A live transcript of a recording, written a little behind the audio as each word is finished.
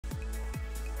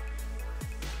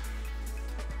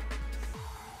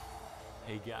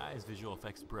Hey guys, Visual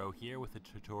Effects Bro here with a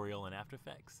tutorial in After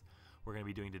Effects. What we're going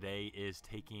to be doing today is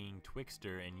taking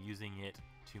Twixtor and using it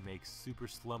to make super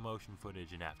slow motion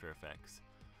footage in After Effects.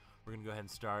 We're going to go ahead and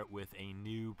start with a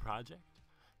new project.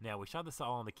 Now, we shot this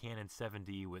all on the Canon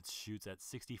 7D, which shoots at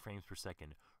 60 frames per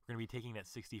second. We're going to be taking that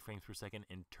 60 frames per second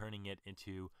and turning it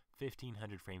into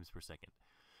 1500 frames per second.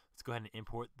 Let's go ahead and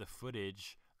import the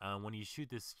footage. When you shoot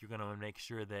this, you're going to make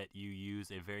sure that you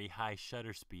use a very high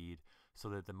shutter speed so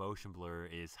that the motion blur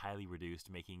is highly reduced,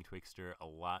 making Twixtor a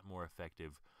lot more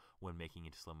effective when making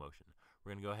it slow motion.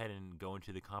 We're going to go ahead and go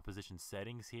into the composition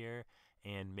settings here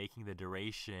and making the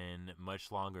duration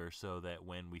much longer so that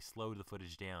when we slow the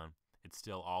footage down, it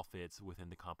still all fits within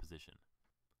the composition.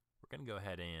 We're going to go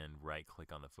ahead and right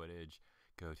click on the footage,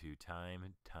 go to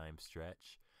time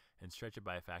stretch, and stretch it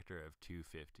by a factor of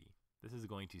 250. This is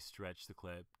going to stretch the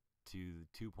clip to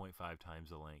 2.5 times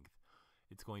the length.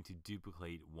 It's going to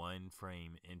duplicate one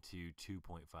frame into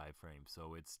 2.5 frames.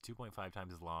 So it's 2.5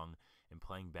 times as long and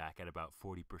playing back at about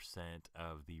 40%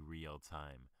 of the real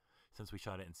time. Since we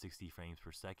shot it in 60 frames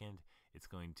per second, it's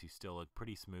going to still look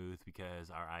pretty smooth because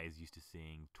our eye is used to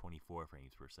seeing 24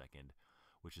 frames per second,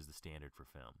 which is the standard for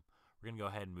film. We're going to go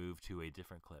ahead and move to a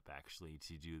different clip actually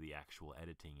to do the actual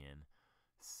editing in.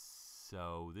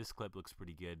 So this clip looks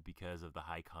pretty good because of the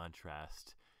high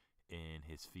contrast in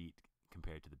his feet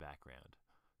compared to the background.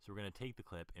 So we're going to take the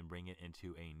clip and bring it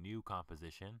into a new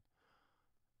composition,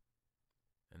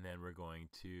 and then we're going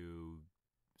to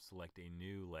select a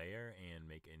new layer and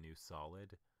make a new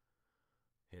solid.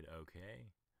 Hit OK.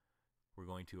 We're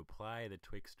going to apply the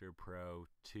Twixtor Pro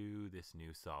to this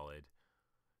new solid.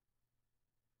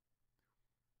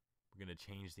 We're going to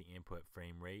change the input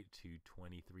frame rate to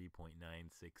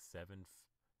 23.967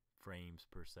 frames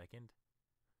per second.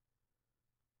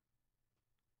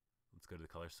 Let's go to the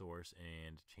color source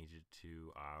and change it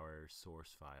to our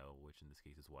source file, which in this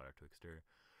case is Water Twixtor.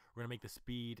 We're going to make the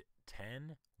speed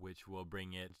 10, which will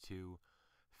bring it to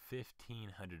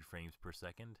 1500 frames per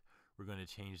second. We're going to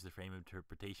change the frame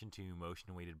interpretation to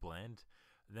motion weighted blend.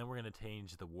 Then we're going to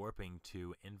change the warping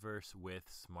to inverse with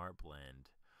smart blend.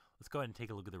 Let's go ahead and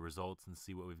take a look at the results and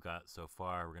see what we've got so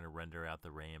far. We're going to render out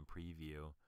the RAM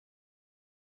preview.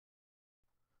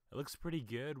 It looks pretty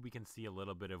good. We can see a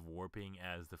little bit of warping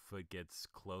as the foot gets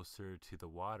closer to the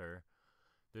water.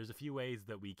 There's a few ways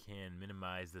that we can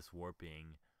minimize this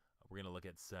warping. We're going to look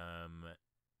at some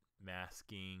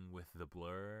masking with the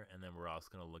blur, and then we're also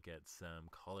going to look at some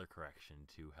color correction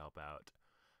to help out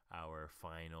our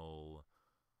final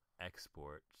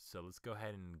export. So let's go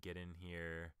ahead and get in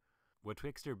here. What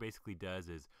Twixtor basically does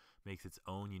is makes its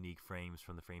own unique frames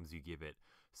from the frames you give it.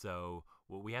 So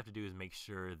what we have to do is make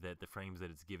sure that the frames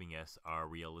that it's giving us are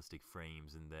realistic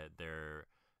frames and that there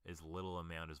is little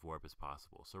amount of warp as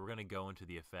possible. So we're going to go into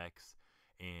the effects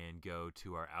and go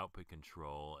to our output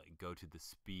control, go to the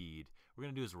speed. What we're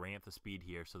going to do is ramp the speed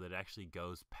here so that it actually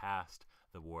goes past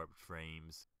the warped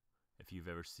frames. If you've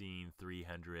ever seen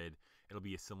 300, it'll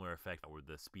be a similar effect where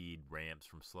the speed ramps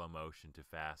from slow motion to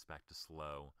fast back to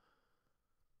slow.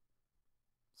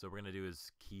 So what we're going to do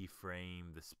is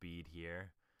keyframe the speed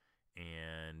here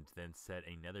and then set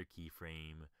another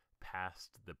keyframe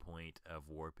past the point of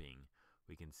warping.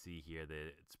 We can see here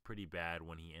that it's pretty bad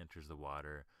when he enters the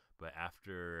water, but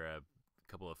after a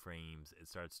couple of frames it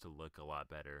starts to look a lot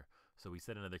better. So we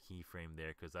set another keyframe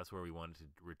there because that's where we want it to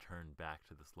return back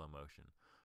to the slow motion.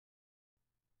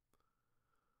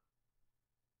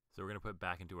 So we're going to put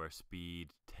back into our speed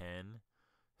 10.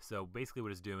 So basically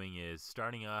what it's doing is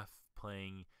starting off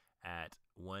playing at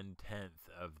 1/10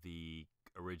 of the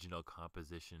original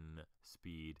composition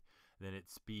speed, then it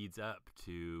speeds up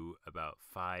to about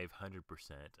 500%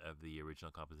 of the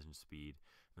original composition speed,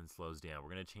 then slows down.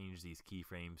 We're going to change these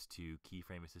keyframes to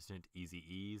keyframe assistant easy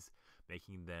ease,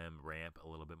 making them ramp a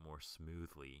little bit more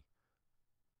smoothly.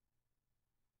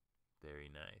 Very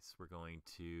nice. We're going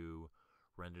to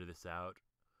render this out.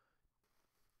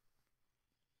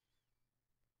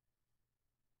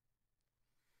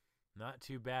 Not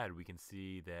too bad. We can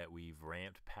see that we've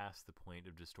ramped past the point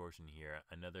of distortion here.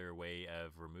 Another way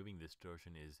of removing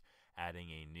distortion is adding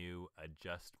a new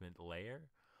adjustment layer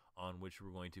on which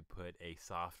we're going to put a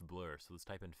soft blur. So let's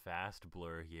type in fast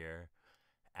blur here,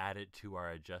 add it to our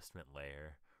adjustment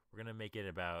layer. We're going to make it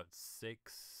about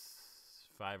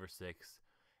 5 or 6,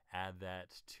 add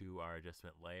that to our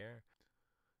adjustment layer.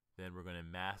 Then we're going to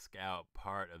mask out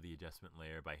part of the adjustment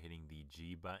layer by hitting the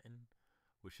G button,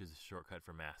 which is a shortcut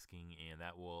for masking, and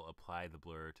that will apply the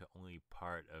blur to only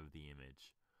part of the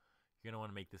image. You're going to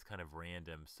want to make this kind of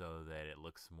random so that it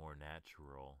looks more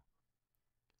natural.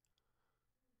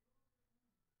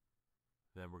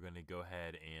 Then we're going to go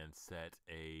ahead and set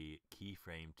a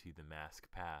keyframe to the mask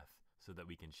path so that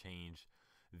we can change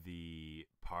the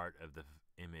part of the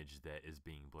image that is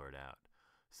being blurred out.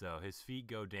 So his feet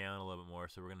go down a little bit more,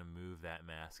 so we're going to move that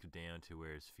mask down to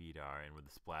where his feet are and where the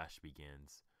splash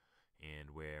begins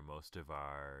and where most of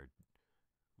our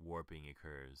warping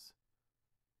occurs.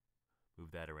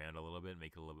 Move that around a little bit,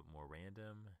 make it a little bit more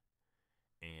random,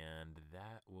 and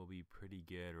that will be pretty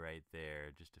good right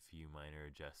there. Just a few minor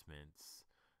adjustments.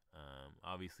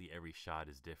 Obviously every shot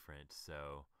is different,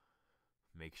 so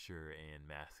make sure and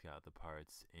mask out the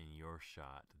parts in your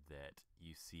shot that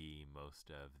you see most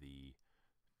of the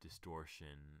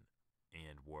distortion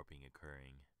and warping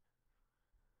occurring.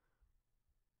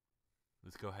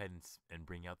 Let's go ahead and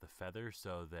bring out the feather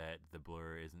so that the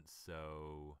blur isn't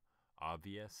so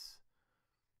obvious.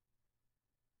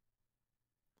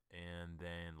 And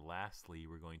then lastly,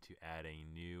 we're going to add a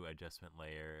new adjustment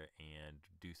layer and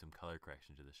do some color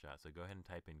correction to the shot. So go ahead and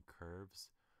type in curves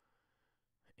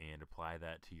and apply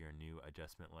that to your new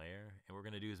adjustment layer. And what we're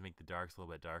going to do is make the darks a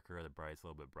little bit darker, the brights a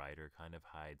little bit brighter, kind of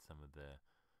hide some of the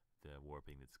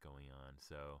warping that's going on.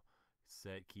 So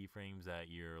set keyframes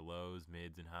at your lows,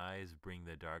 mids, and highs. Bring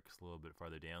the darks a little bit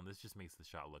farther down. This just makes the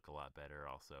shot look a lot better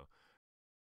also.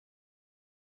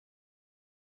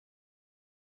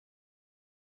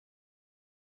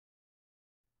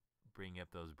 Bring up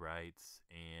those brights,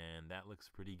 and that looks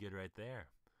pretty good right there.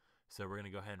 So we're going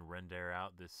to go ahead and render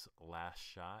out this last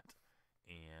shot,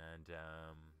 and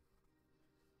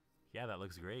yeah, that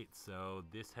looks great. So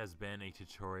this has been a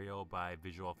tutorial by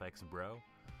Visual Effects Bro.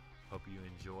 Hope you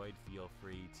enjoyed. Feel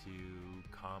free to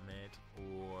comment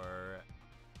or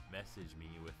message me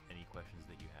with any questions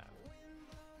that you have.